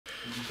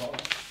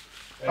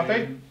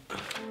Happy?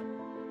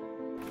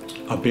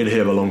 I've been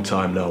here a long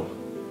time now,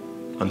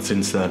 and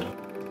since then,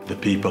 the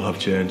people have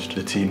changed,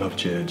 the team have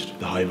changed,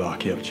 the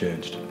hierarchy have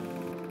changed.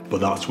 But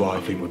that's why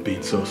I think we've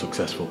been so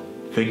successful.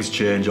 Things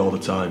change all the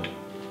time,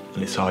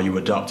 and it's how you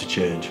adapt to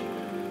change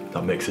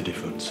that makes a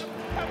difference.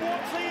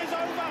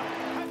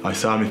 I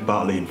signed with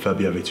Batley in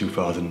February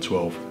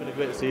 2012. It's been a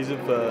great season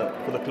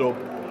for the club.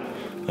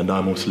 And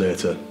 9 months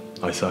later,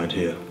 I signed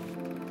here.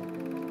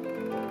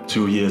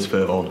 2 years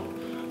further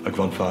on, a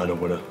grand final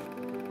winner.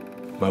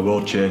 My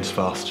world changed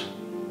fast,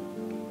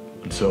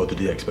 and so did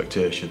the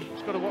expectation.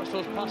 He's got to watch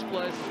those pass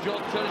plays.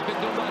 John Terry's been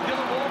done by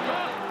Dylan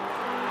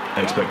Walker.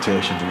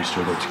 Expectations we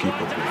struggled to keep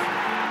up with.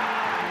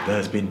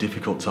 There's been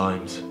difficult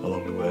times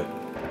along the way.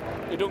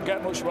 It don't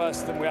get much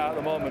worse than we are at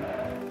the moment.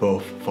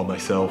 Both for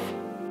myself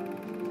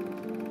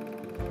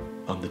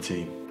and the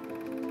team.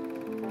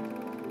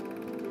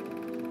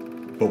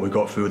 But we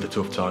got through the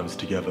tough times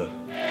together.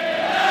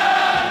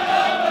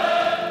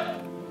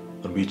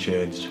 And we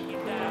changed.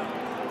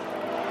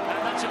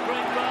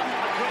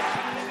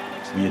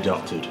 We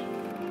adapted.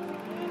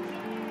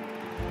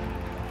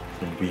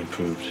 And we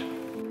improved.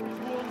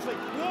 Walmsley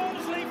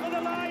for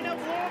the line, and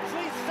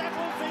Walmsley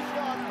settles this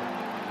one.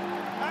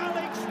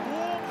 Alex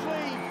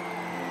Walmsley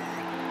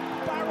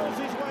barrels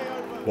his way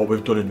over. What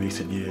we've done in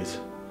recent years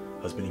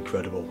has been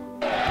incredible.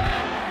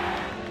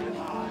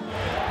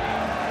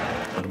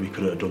 And we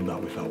couldn't have done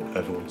that without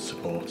everyone's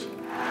support.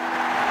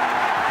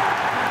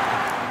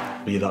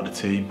 Be that the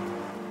team,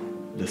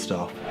 the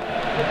staff,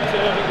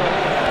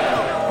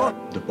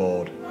 the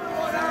board,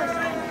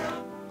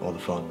 or the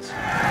fans.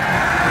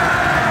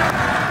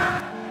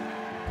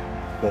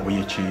 What we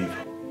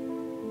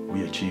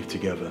achieve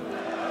together.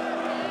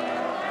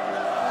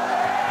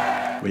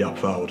 We are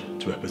proud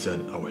to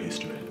represent our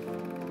history.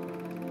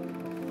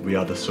 We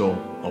are the sum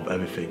of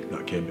everything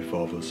that came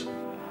before us. This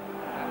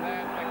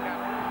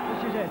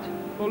is it.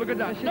 Oh, look at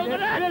that.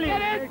 Get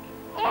it!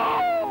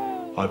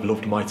 Oh! I've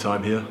loved my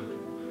time here,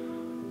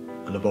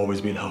 and I've always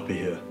been happy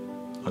here,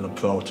 and I'm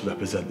proud to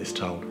represent this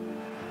town.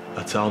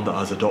 A town that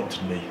has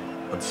adopted me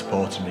and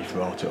supported me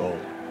throughout it all,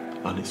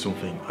 and it's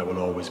something I will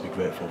always be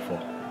grateful for.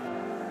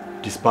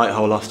 Despite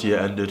how last year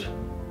ended,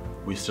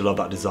 we still have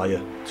that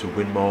desire to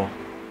win more,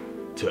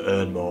 to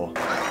earn more,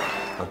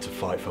 and to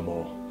fight for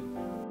more.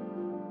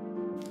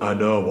 I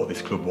know what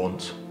this club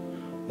wants,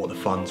 what the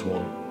fans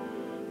want,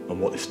 and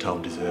what this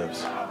town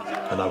deserves,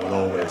 and I will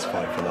always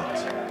fight for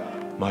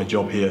that. My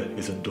job here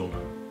isn't done.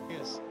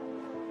 Yes.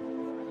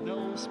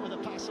 Knowles with a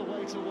pass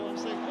away to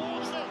Walmsley.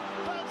 Walmsley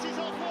bounces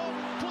off one,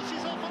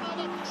 pushes up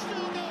another,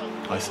 still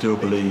going. I still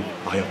believe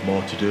I have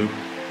more to do,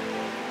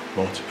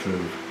 more to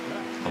prove,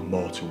 and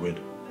more to win.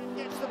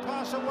 Gets the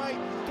pass away,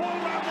 ball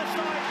round the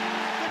side,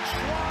 the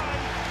try.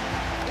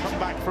 Come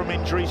back from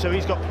injury, so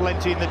he's got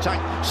plenty in the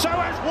tank. So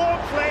has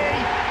Walmsley,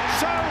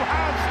 so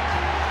has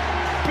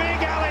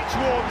big Alex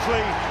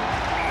Walmsley.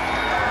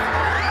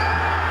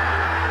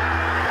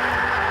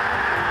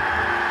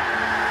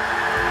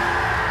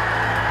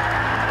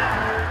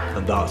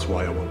 And that's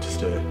why I want to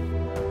stay.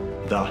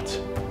 That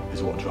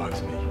is what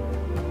drives me.